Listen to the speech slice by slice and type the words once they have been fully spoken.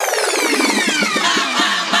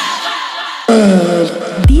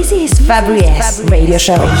This is Fabri-S Radio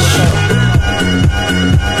Show.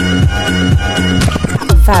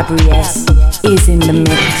 Fabri-S is in the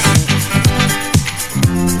mix.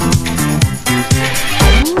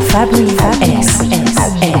 Fabri-S.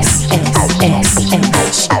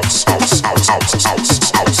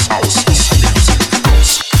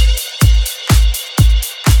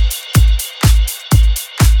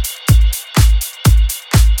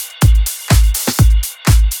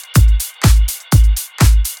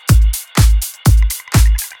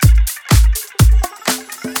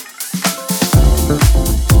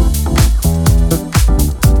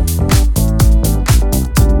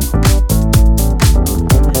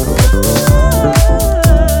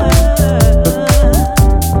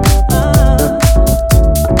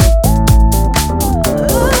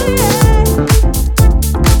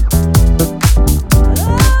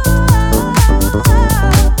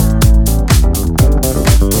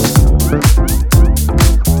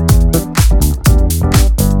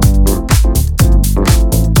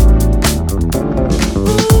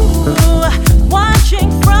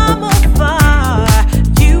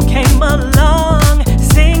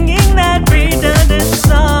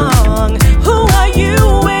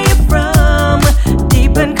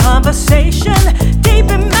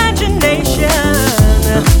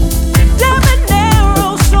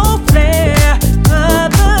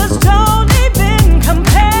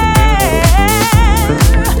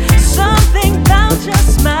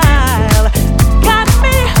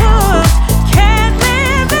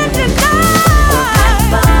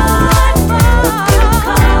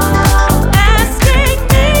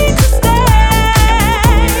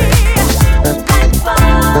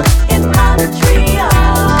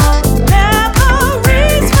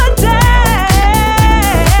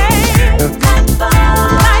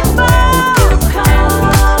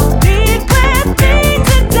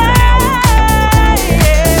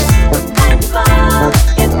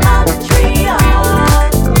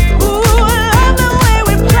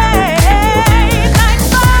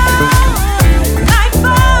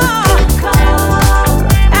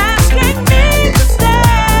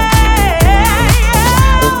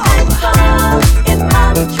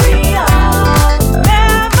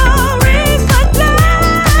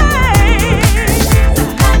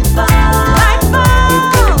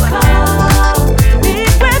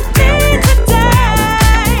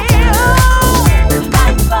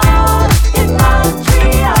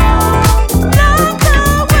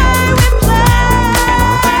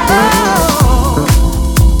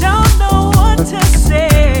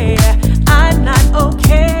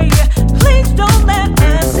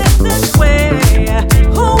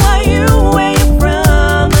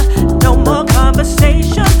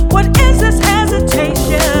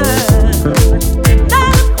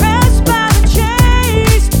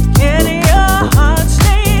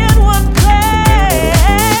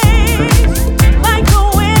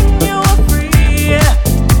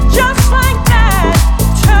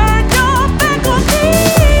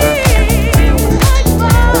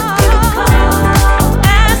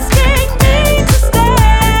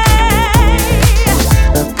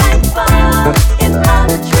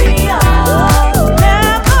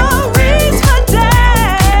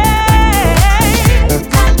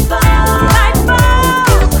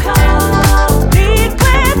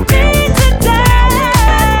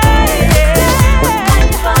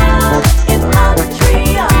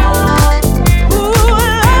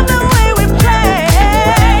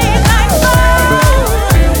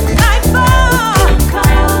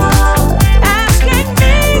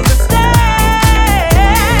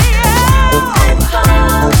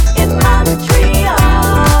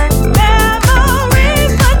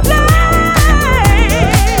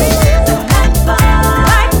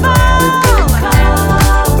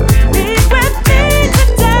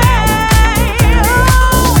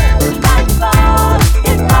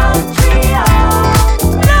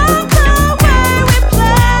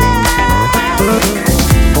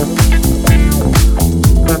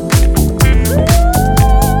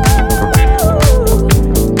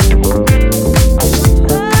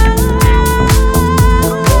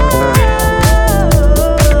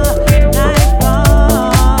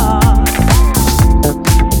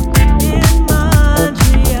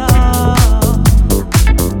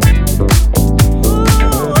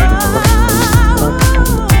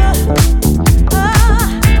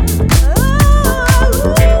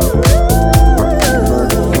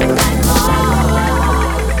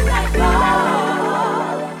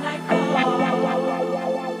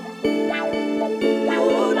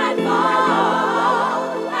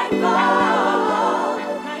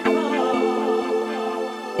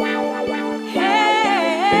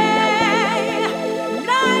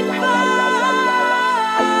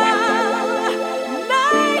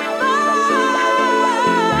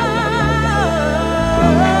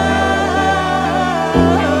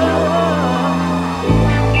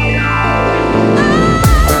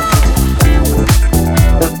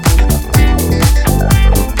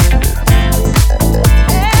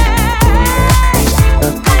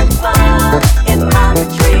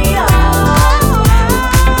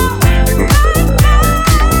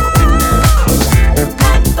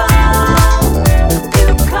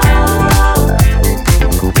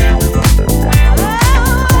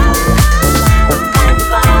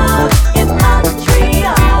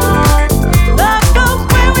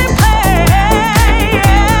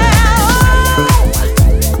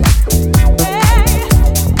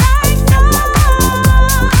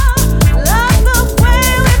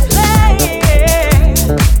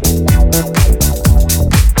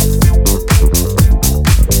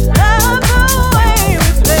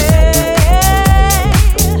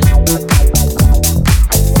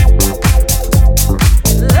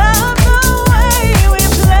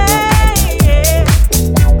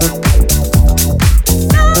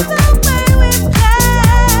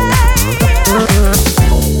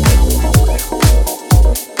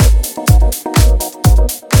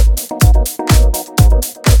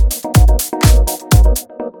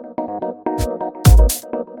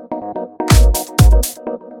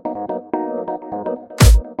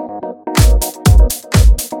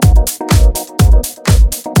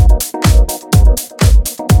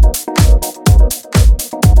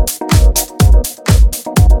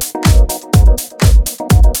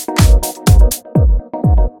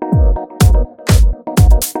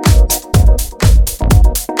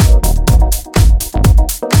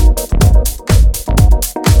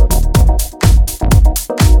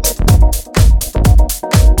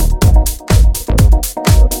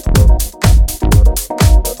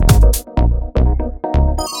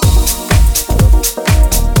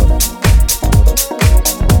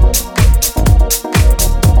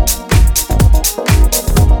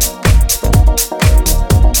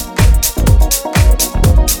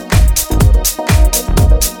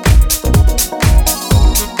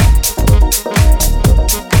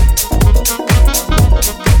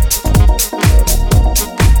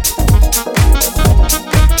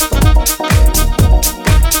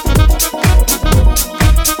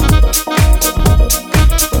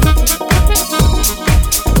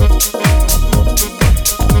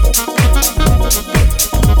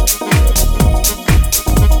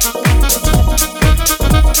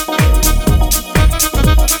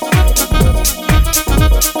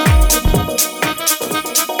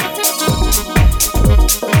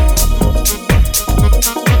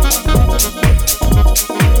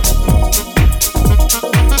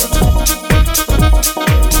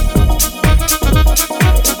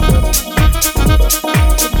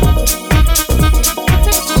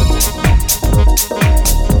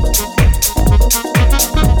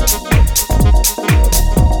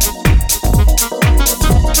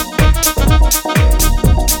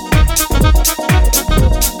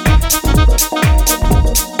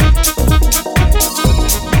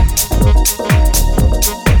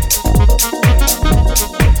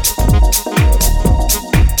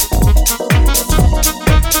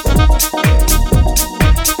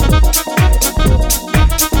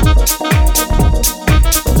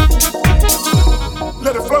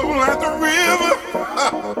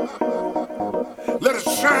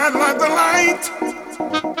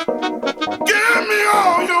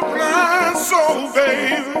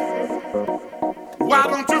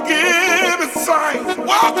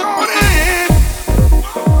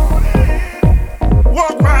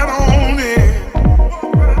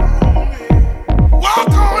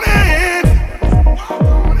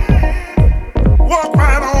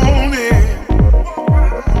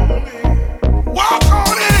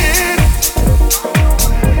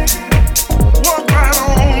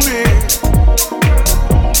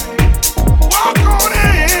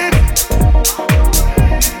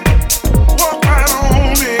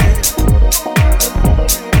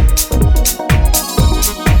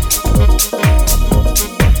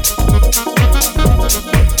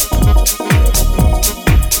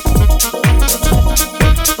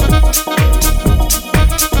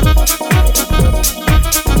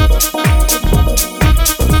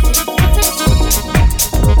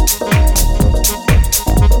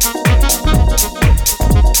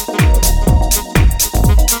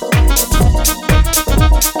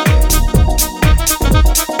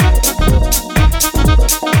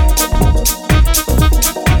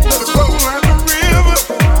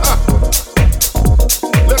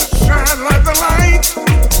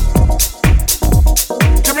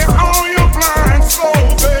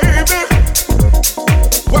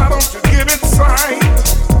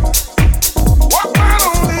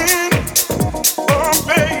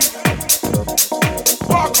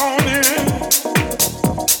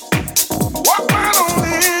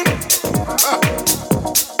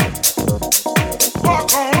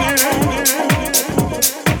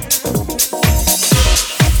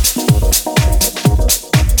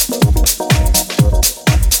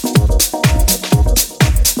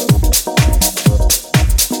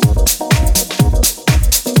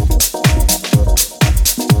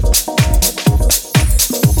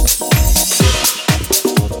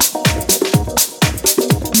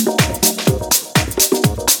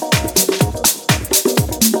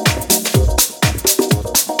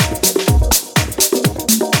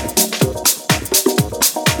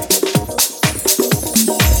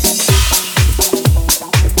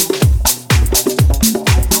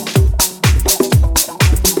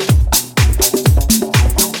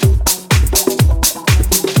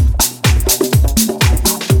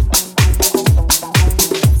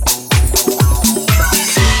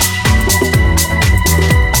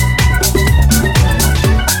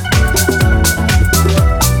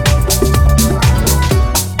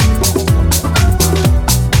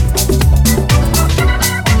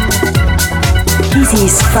 This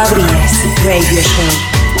is Fabri's Radio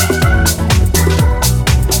Show.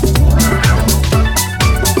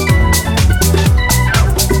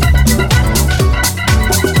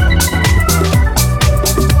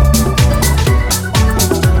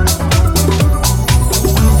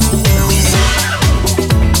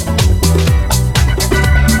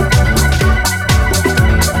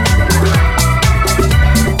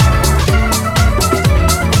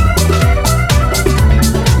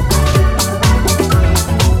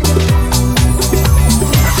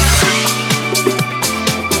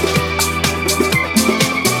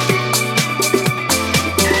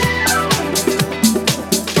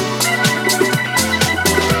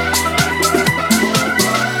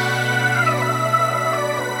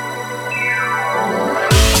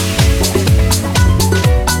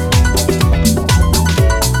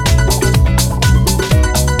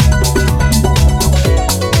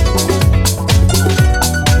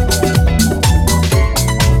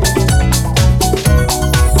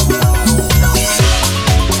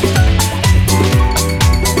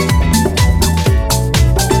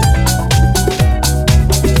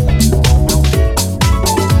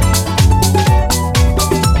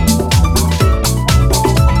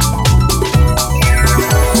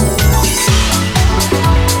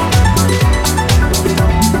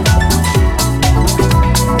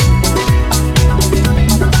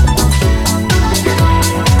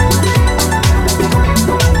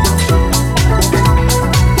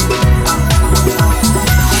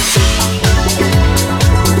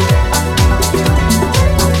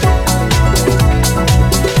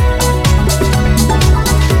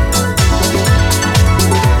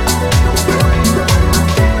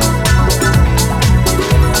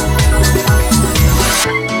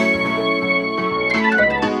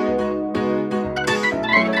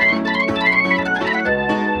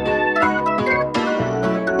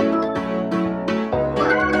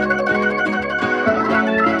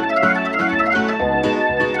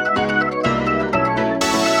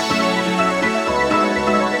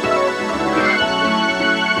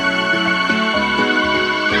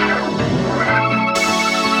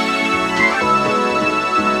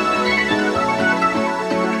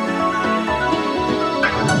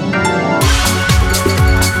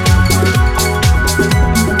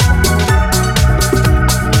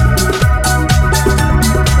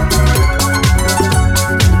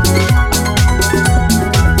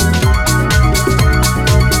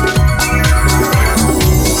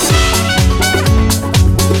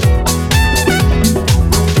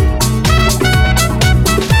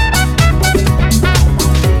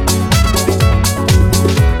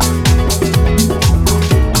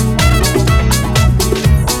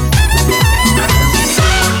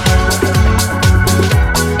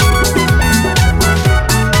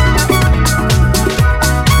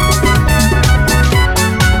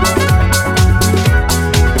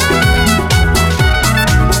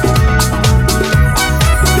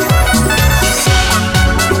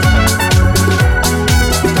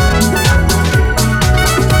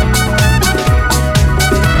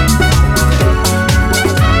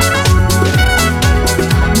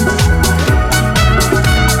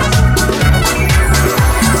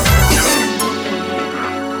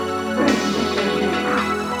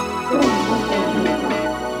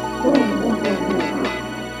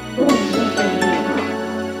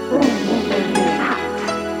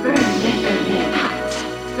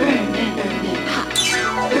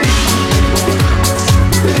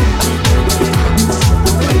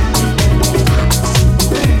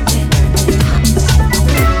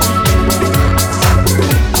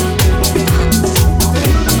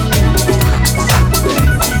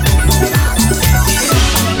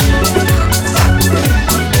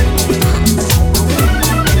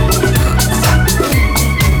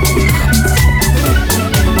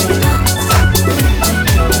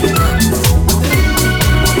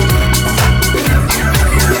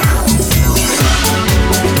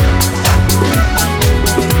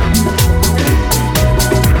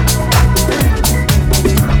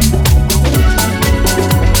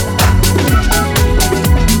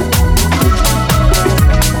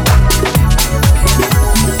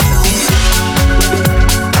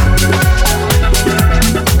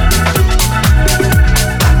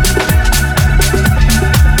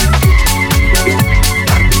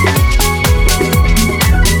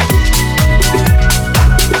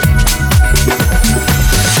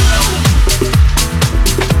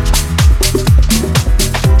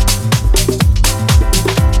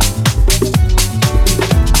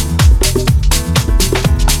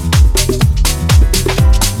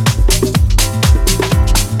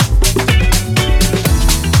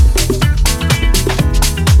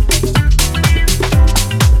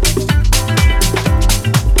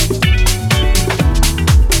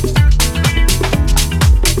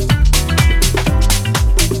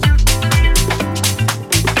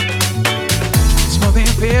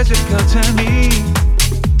 to me.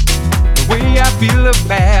 The way I feel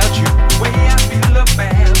about you, the way I feel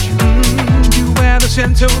about you. You are the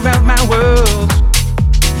center of my world.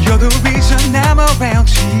 You're the reason I'm around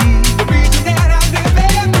you. The reason that I live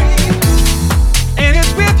and breathe. And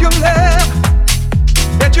it's with your love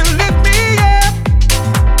that you lift me up,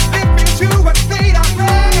 lift me to a state of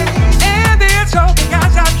grace. And it's all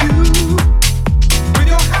because of you. With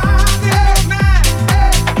your heart and mind,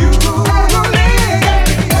 you live.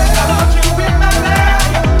 I want you in my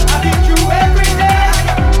life. I need you every day.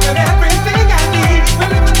 And everything I need,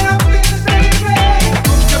 we're living up in the same way.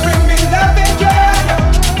 You bring me love and joy.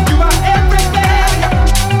 You are everything.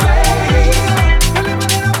 We're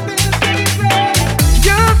living up in the same way.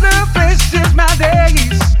 Your love blesses my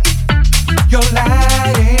days. Your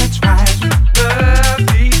light entwines with love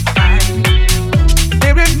divine.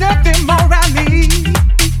 There is nothing more I need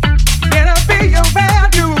than to be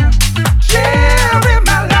around you, sharing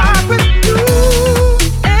my life with you.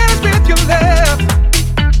 And it's with your love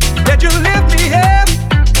that you lift me up,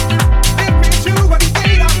 lift me to a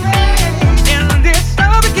state of grace. And it's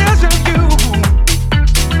all because of you.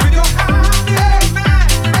 With your heart and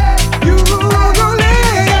mind, you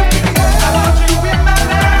live. I want you in my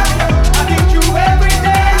life. I need you every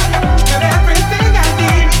day. And everything I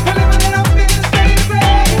need, we're living up in the same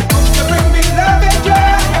way. You bring me love and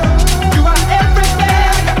joy. You are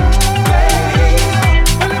everything.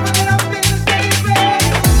 We're living up in the same way.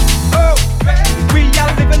 Oh, we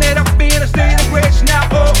are living it up in a state of grace now.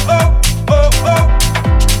 Oh, oh, oh, oh,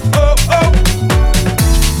 oh, oh,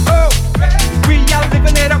 oh. We are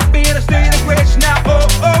living it up in a state of grace now. Oh,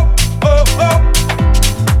 oh, oh, oh.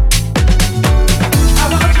 I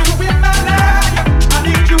want you in my life. I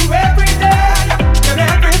need you every day. And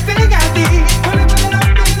everything I need, we're living up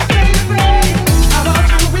in the same way. I want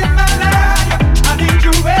you in my life. I need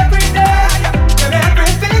you every day. And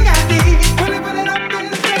everything I need, we're living up in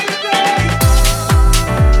the same way.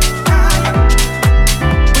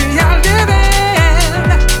 We are living.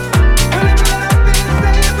 We're living up in the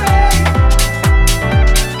same way.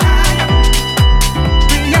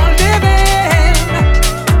 We are living.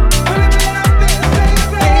 We're living up in the same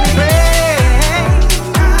way.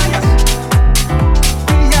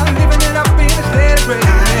 We are living it up in the state of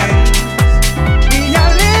grace. We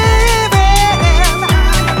are living in a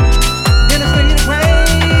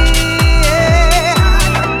state of grace.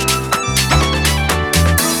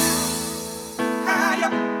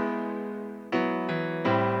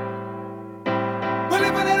 We're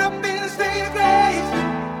living it up in a state of grace.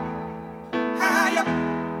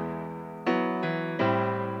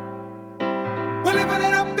 We're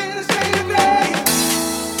living it up in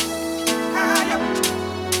a state of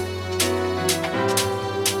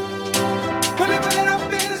grace. We're living it up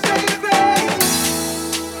in a state of grace.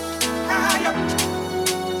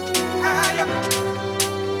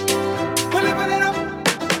 We're living it up.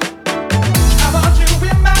 I want you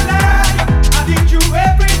in my life. I need you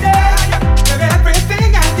every day. And everything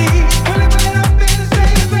I need, we're living it up in the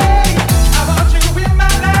same way. I want you in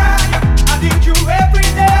my life. I need you every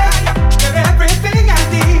day. And everything I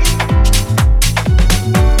need.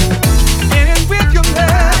 And it's with your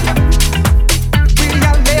love. We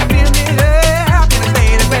are living it up in a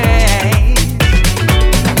state of grace.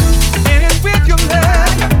 And it's with your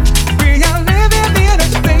love. We are living in a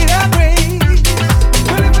state of grace.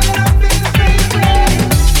 We're living it up in the same way.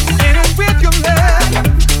 And it's with your love.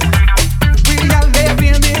 We are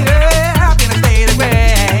living it up in a state of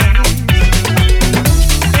grace.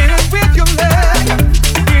 And it's with your love.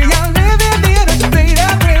 We are living in a state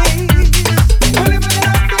of grace. We're living it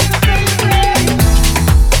up in the same way.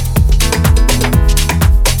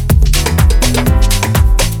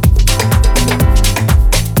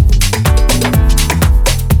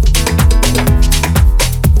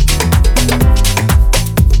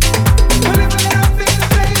 We're living it up in the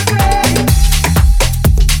same way.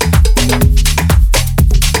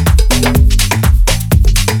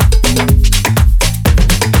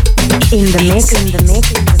 In the mix,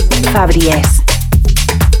 Fabri S.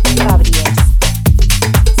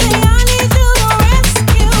 Say I need you to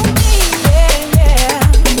rescue me, yeah.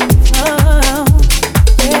 Oh,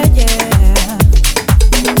 yeah, yeah.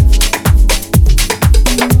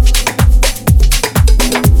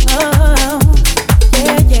 Oh,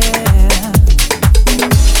 yeah, yeah.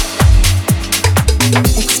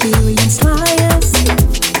 Experienced liars,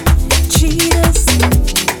 cheaters,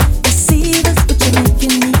 deceivers, but you're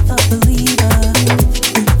making me a believer.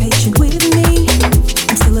 Be patient with me.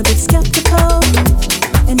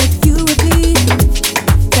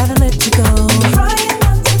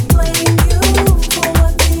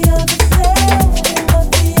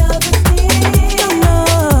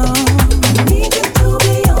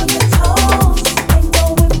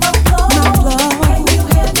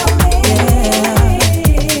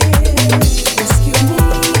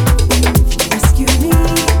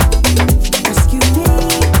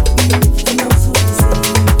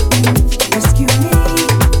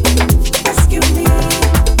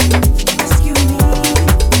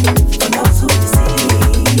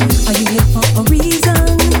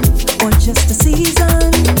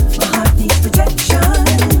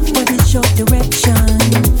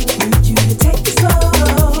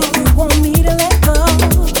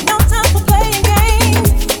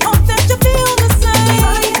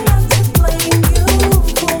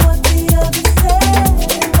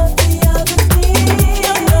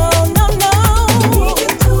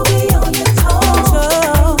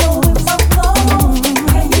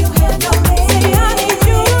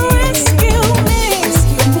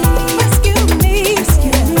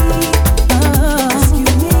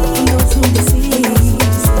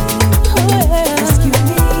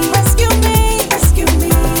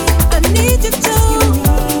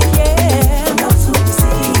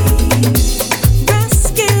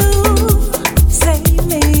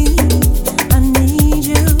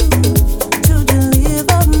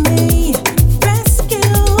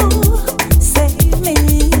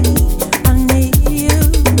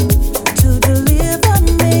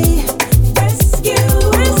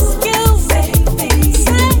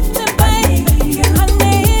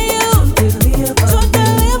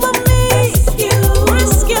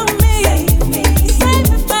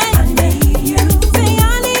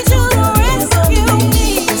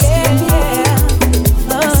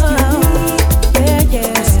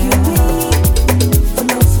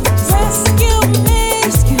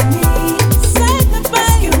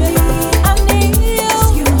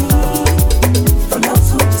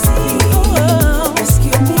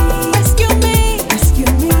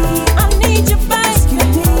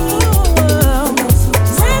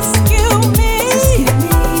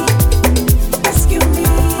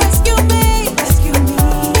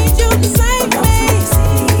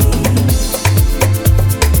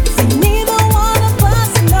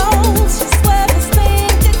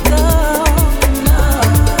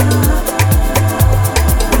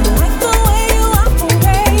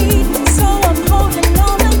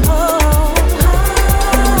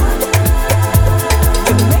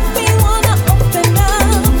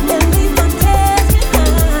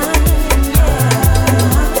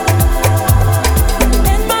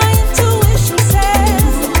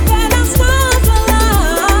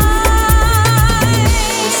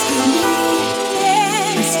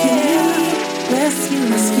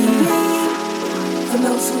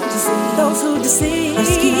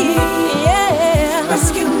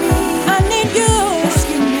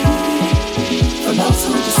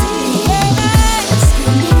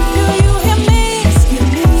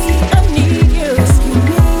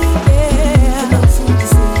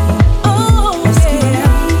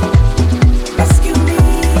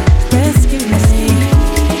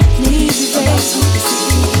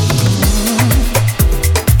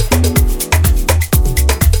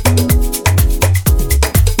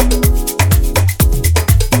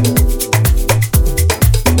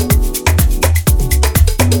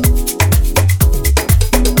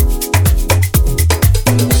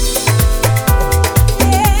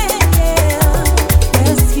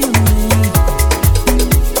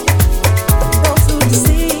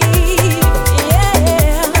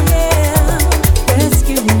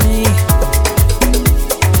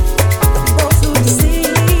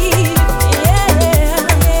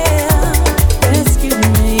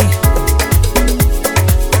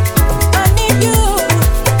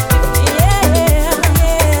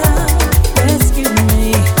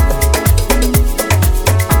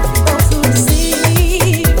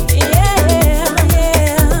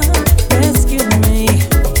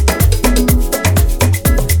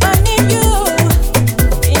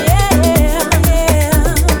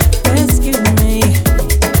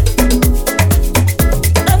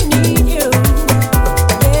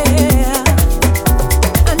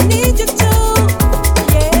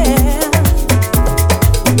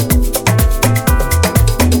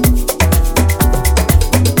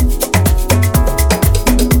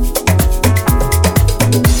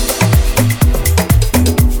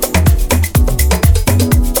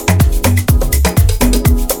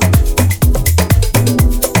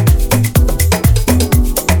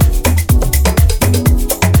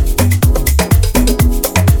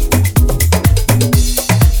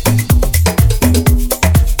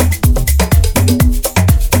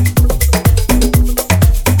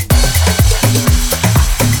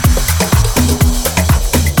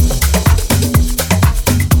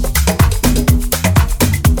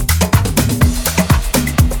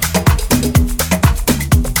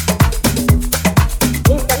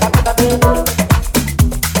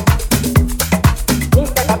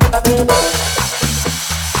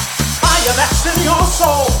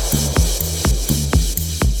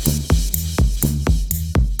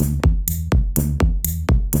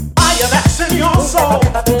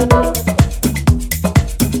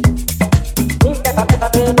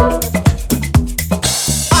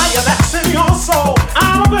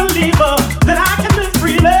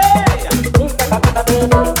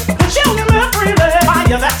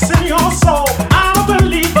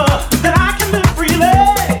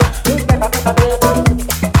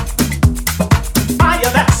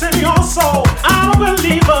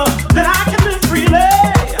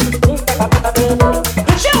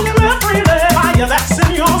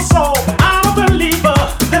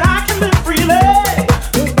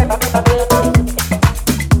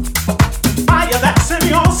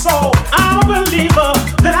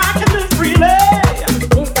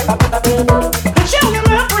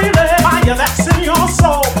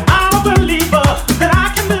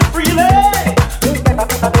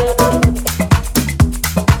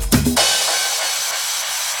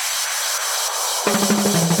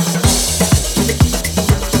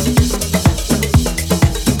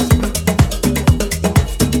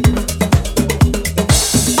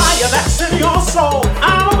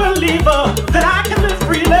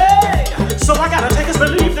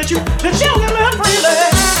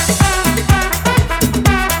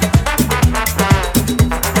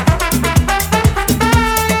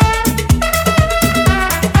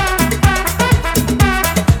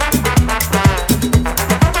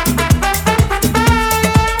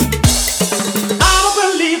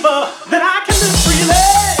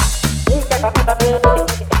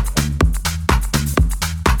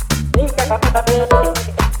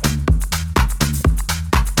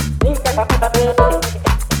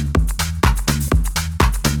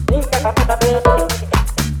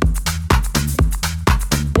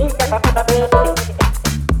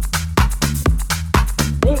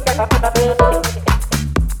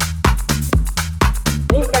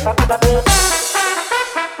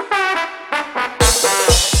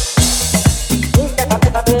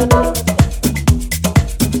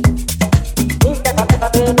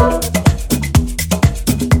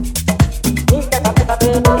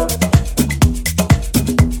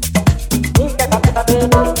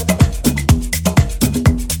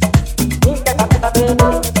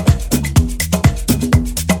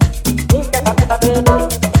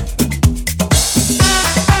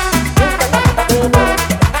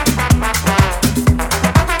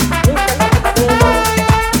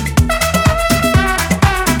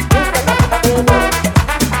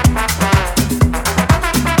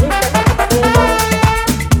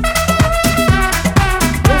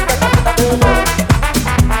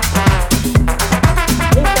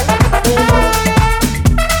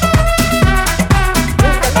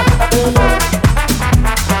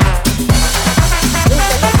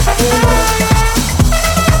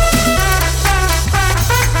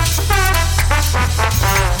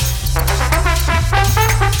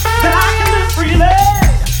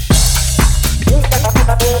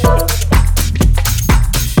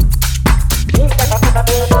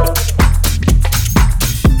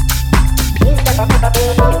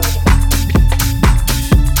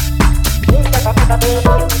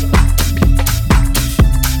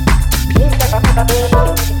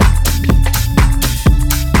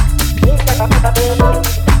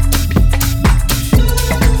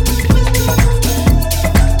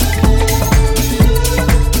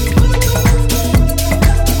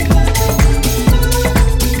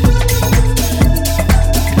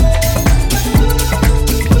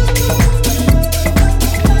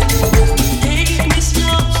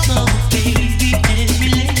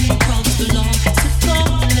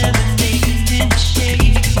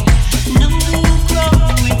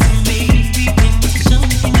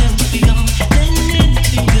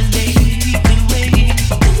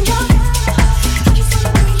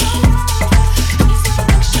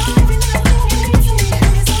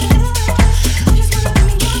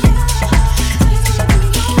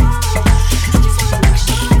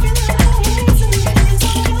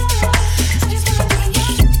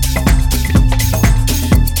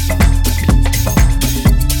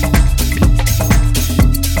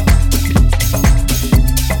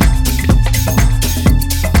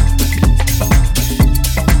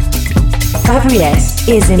 S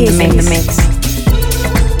is in the mix.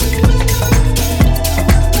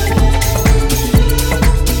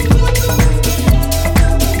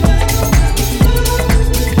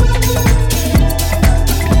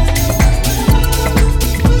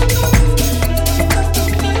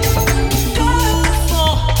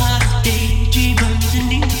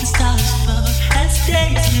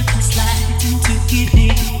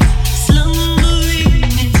 Slumbering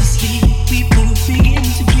into sleep, we both begin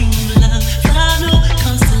to dream of love. Final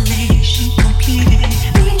constellation.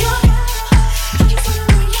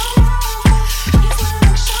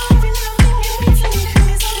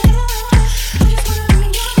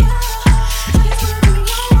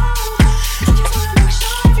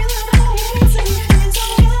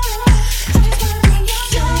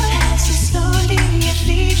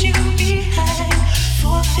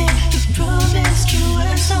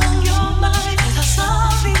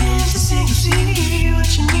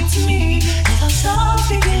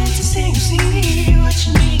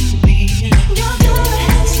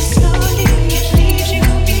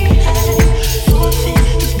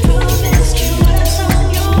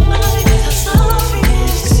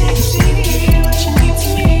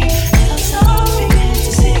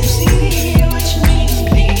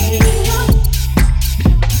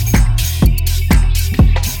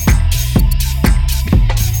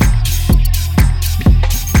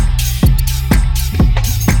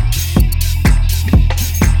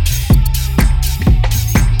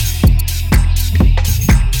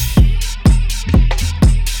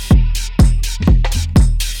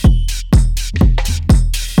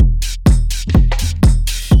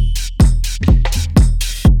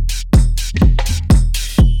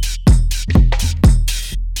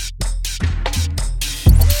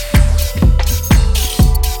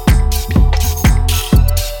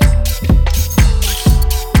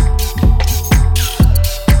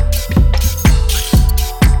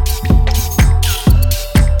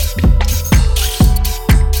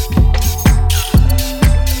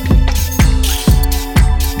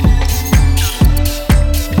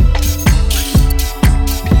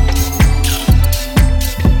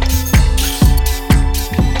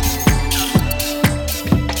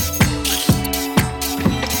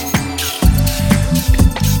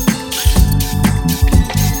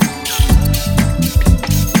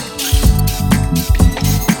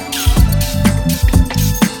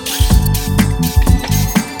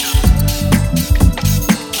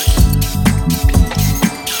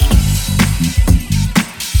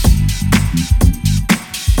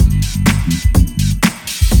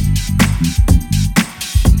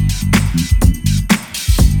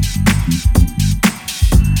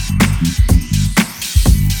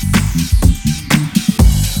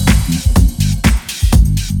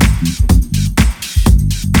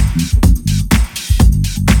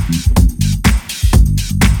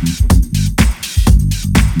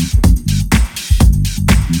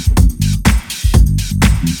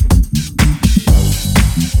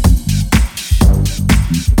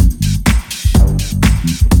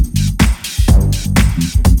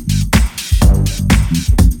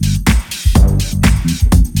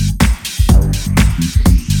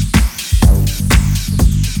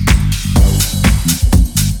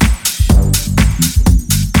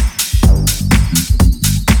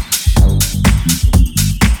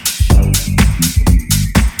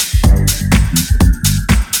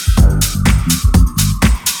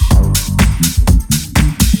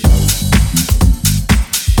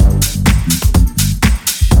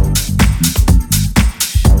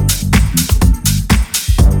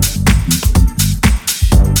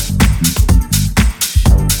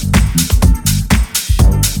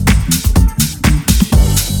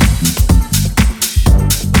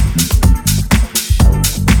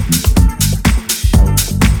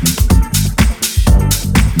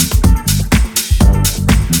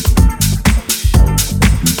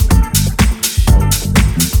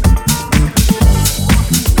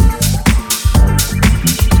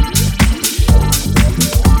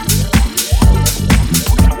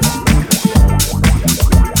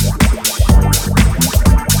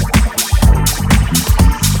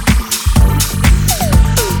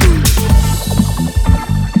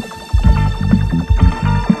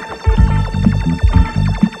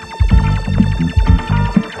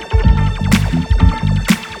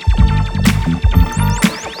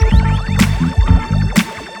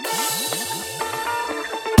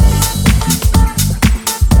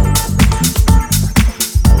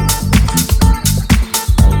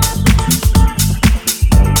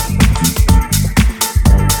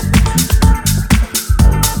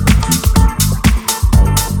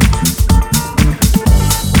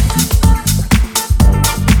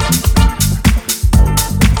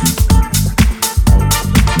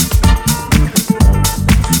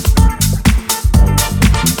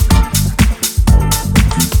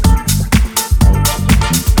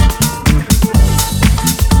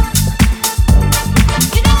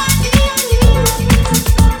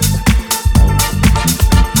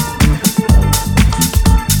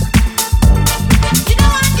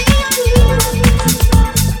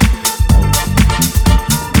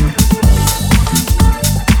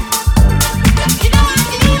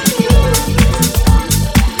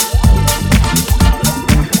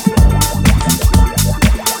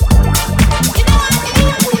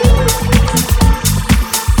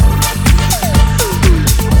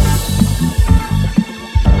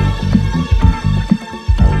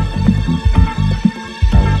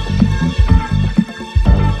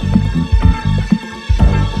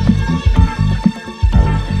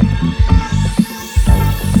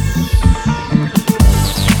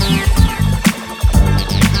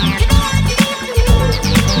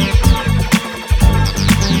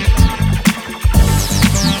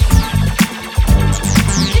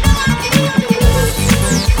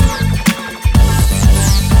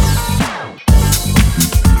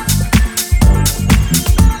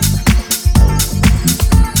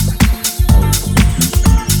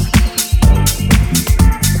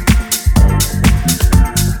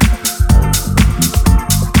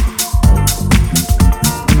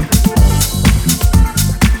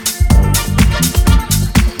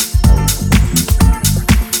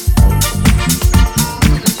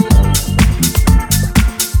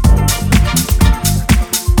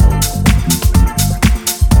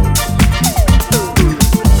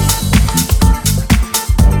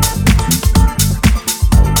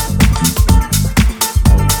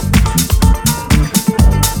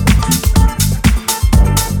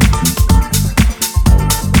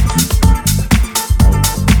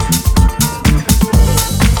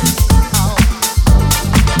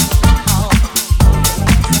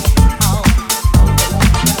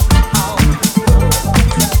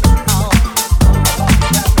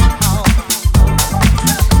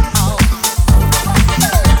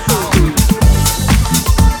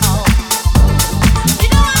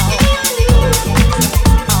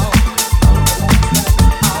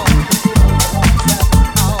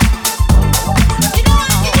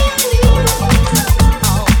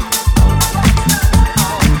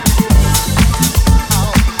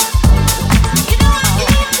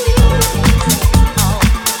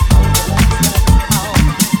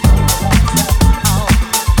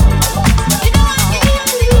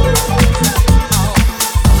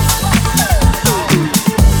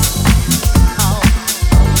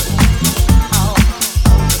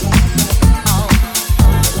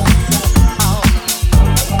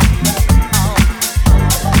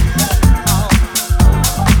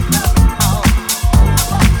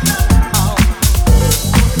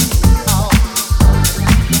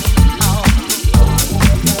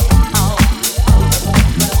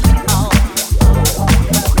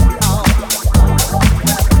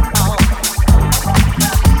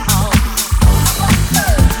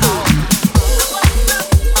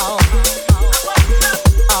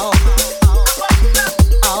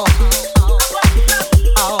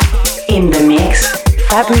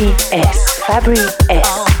 Fabri S. Fabri S.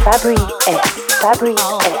 Fabri S. Fabri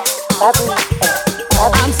S. Fabri S.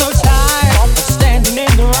 I'm so tired of standing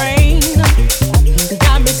in the rain.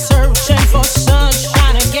 Got me searching for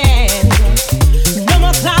sunshine again. No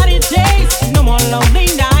more cloudy days, no more lonely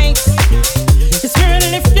nights. Your spirit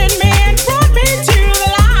lifted me and brought me to the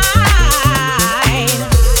light.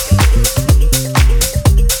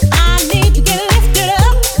 I need to get lifted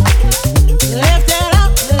up, lifted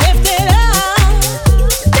up, lifted up.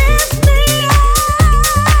 Lift me up.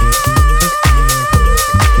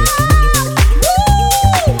 Woo!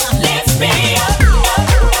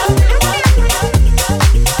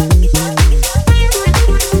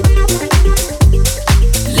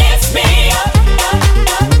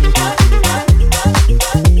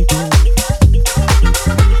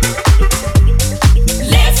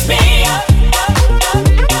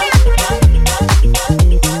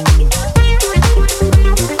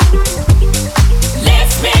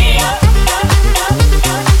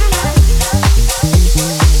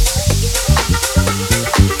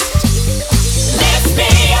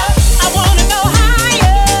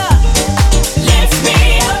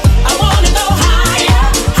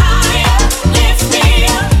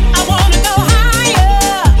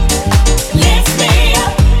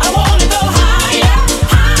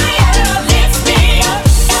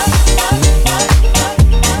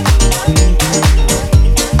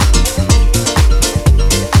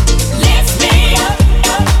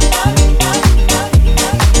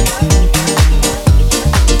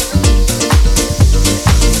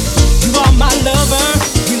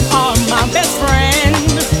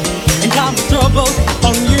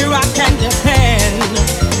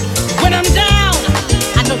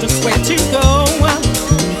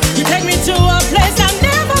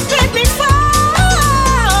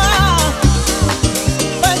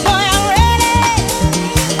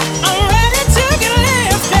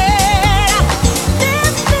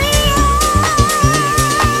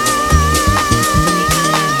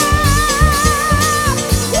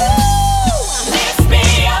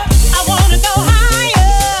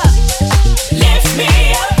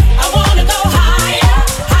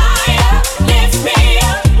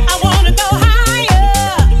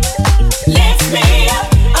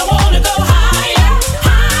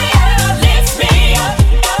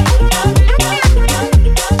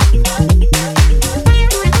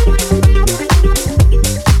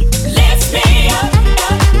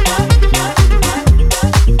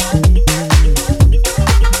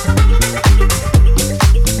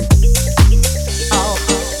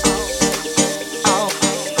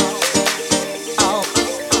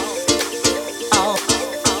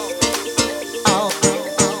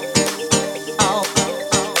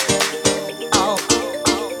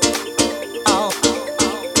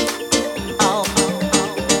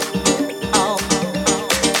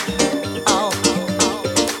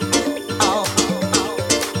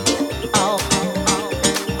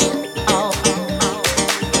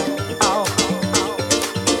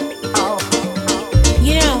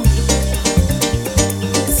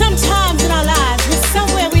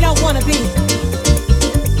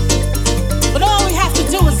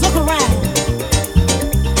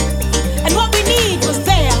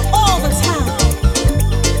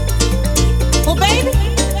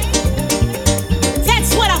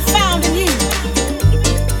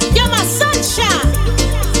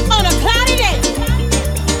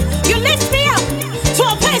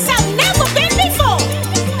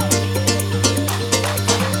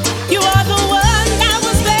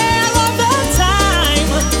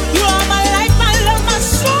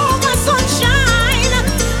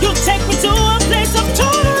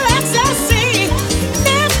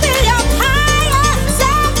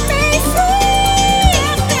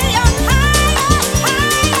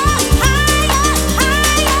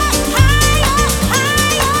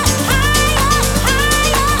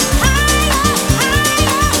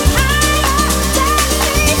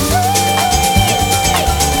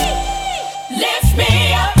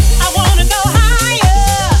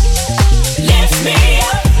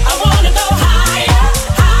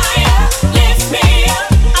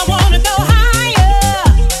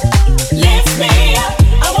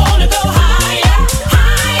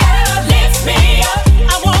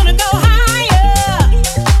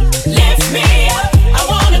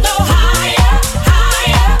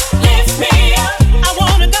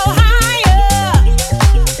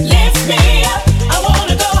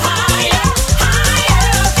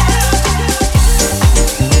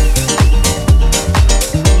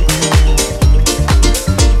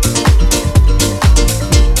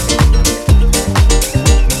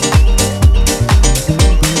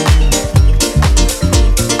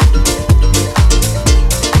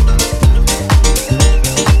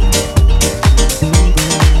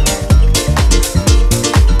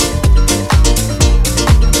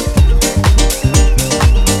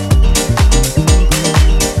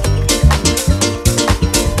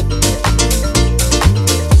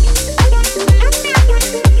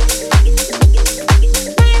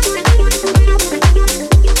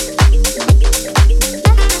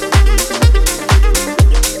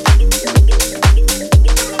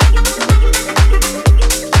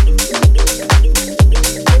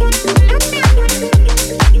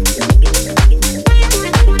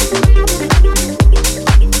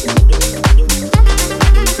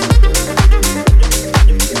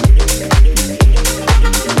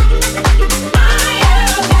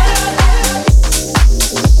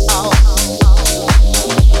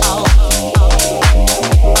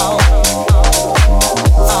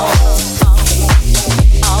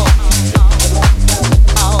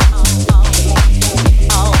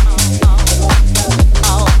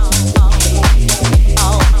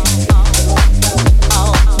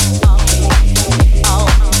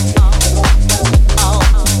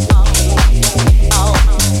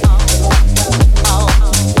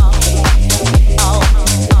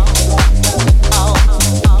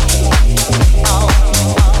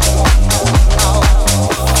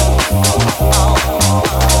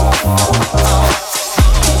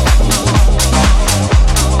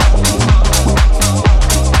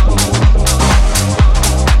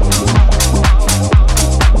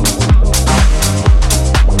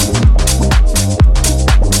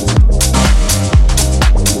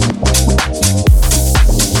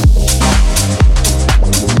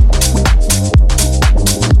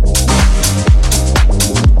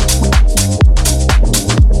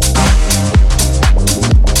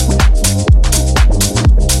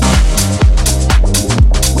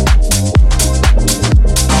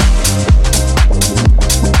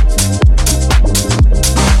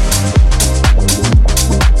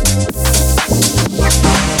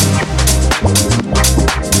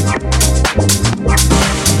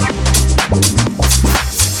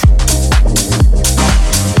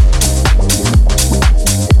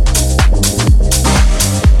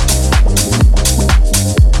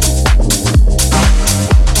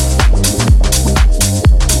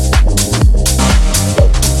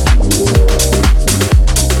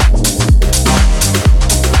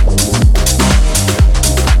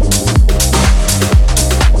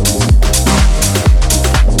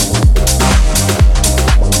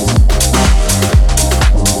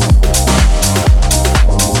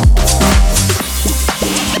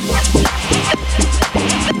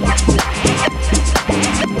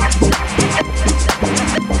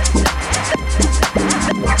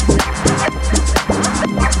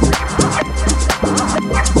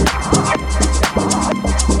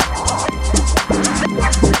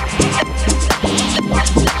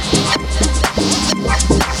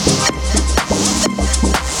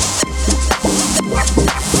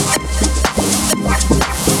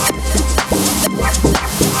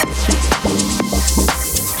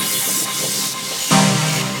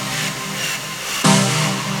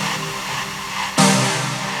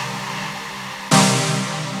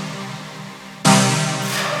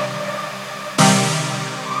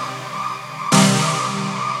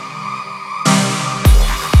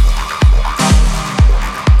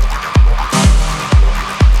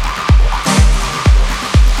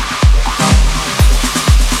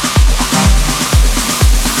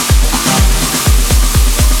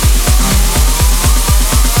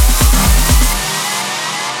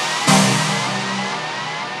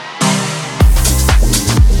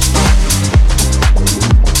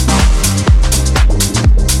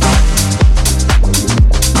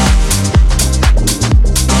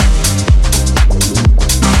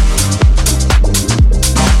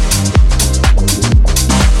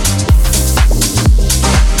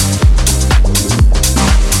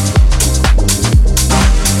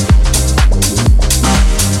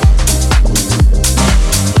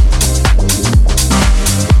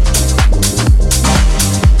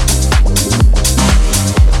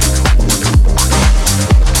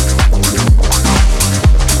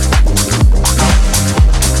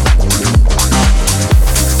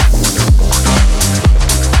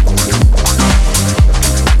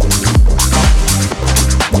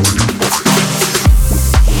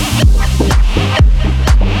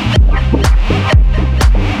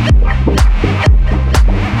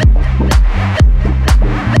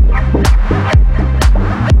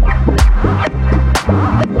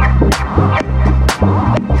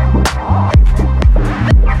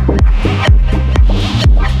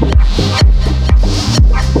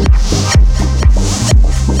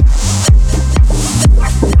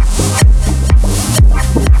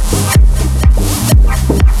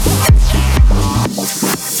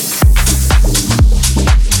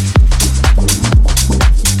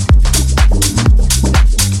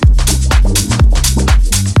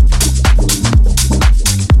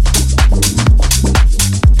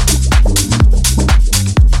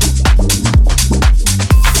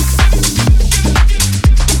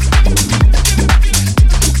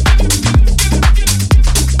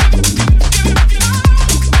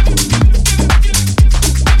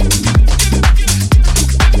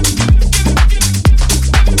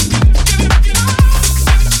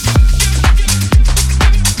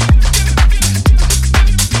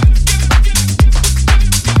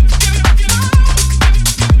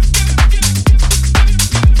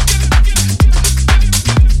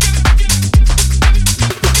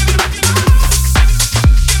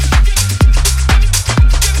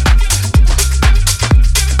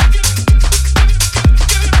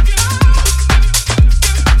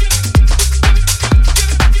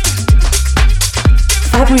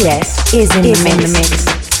 Fabri S is in the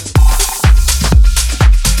mix.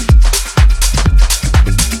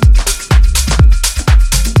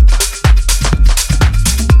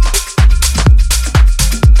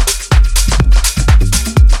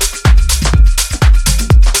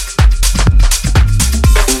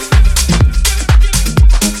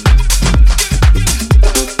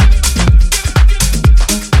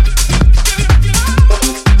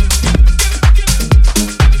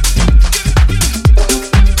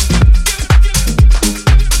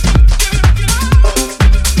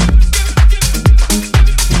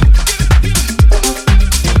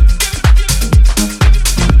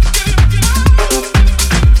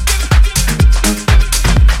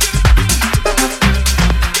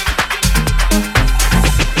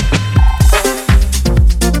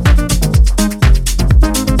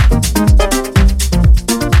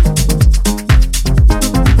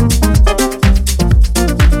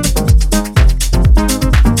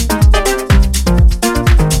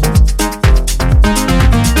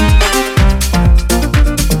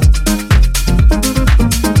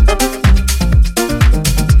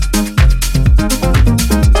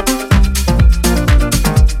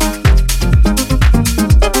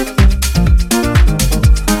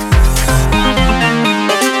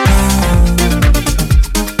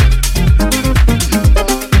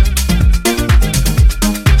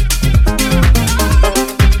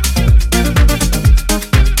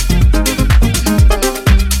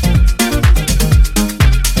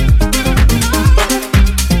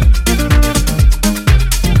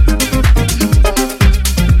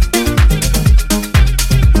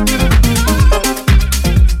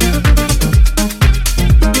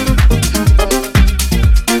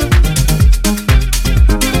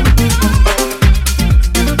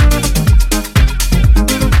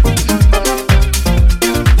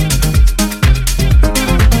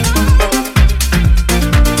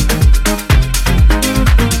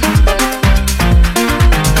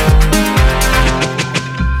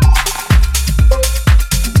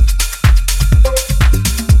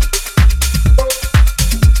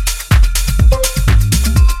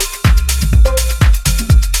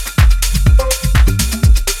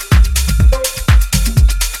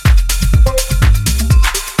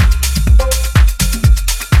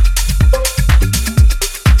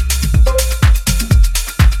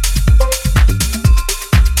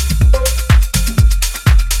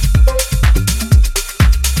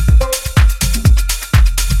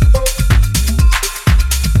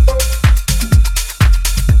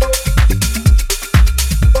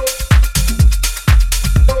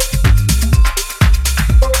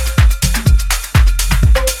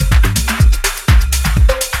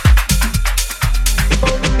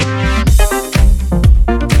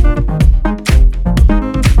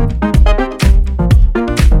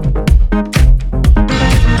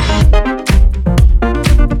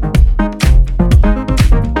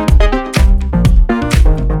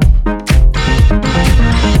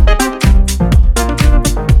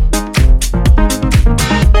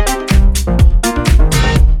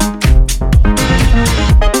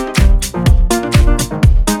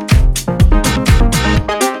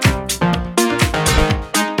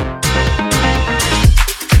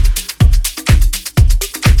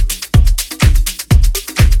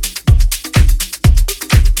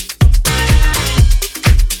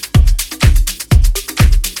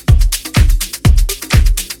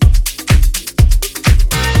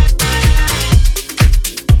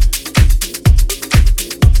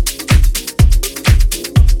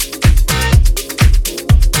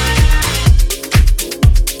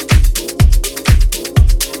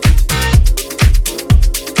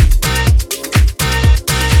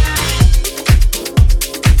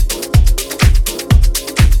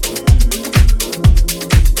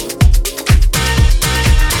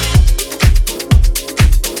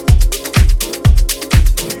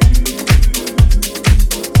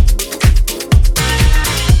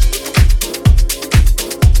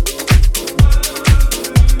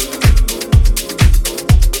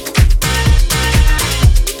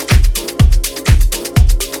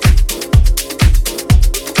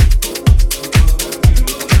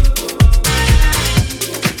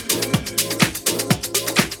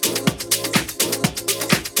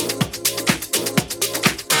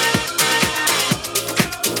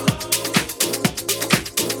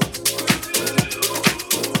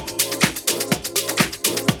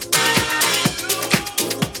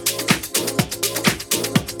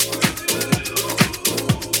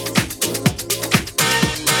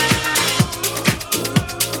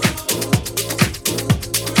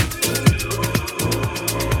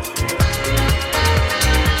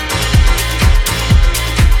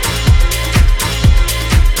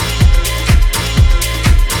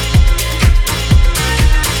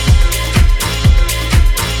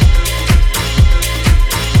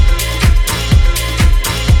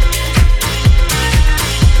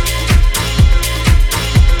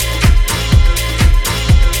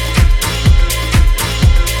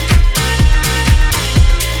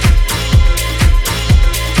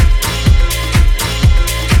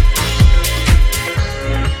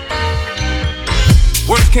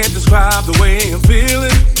 the way I'm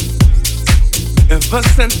feeling. Ever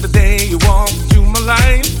since the day you walked into my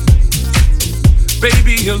life,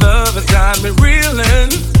 baby, your love has got me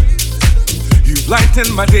reeling. You've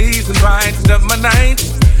lightened my days and brightened up my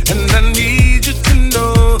nights, and I need you to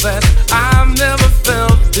know that I've never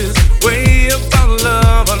felt this way about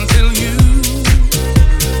love until you.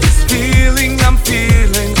 This feeling I'm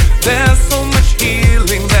feeling, there's so much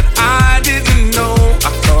healing that I didn't know.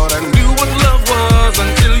 I thought I knew what love was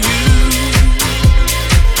until you.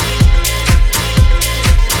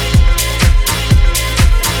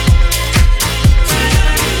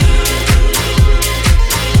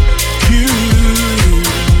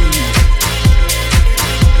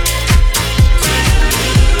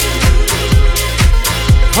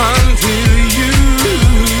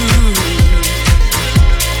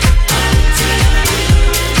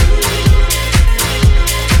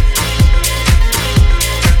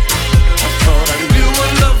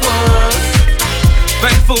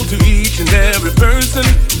 To each and every person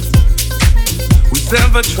who's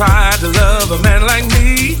ever tried to love a man like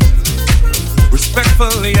me.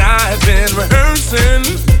 Respectfully, I've been rehearsing.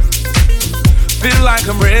 Feel like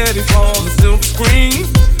I'm ready for the silver screen.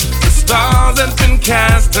 The stars have been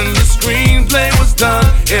cast and the screenplay was done.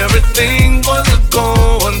 Everything was a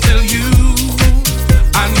go until you.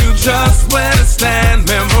 I knew just where to stand,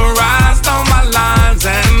 memorized all my lines,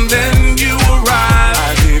 and then you arrived.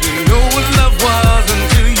 I didn't know what love was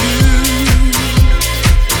until you.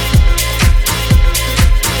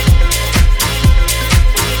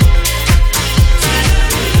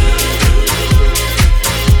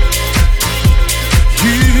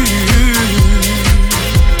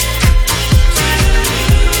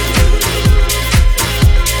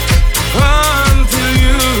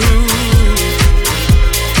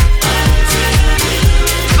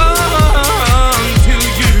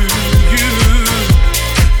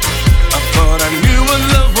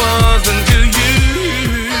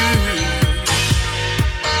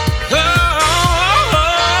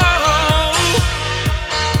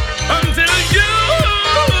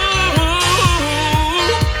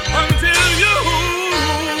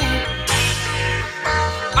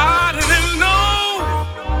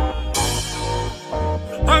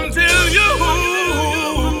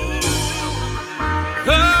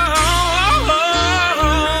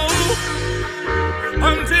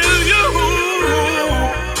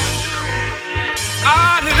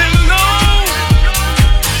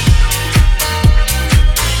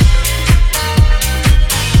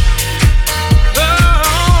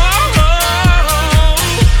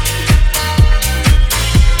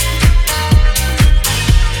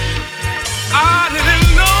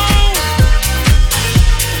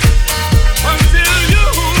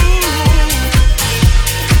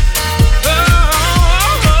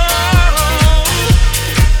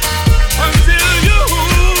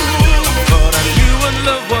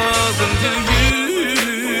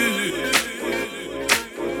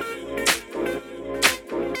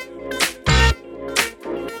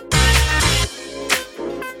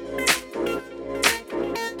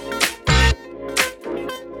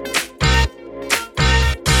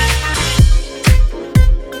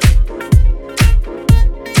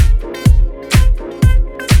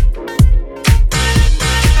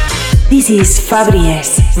 This is Fabri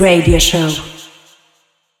S Radio Show.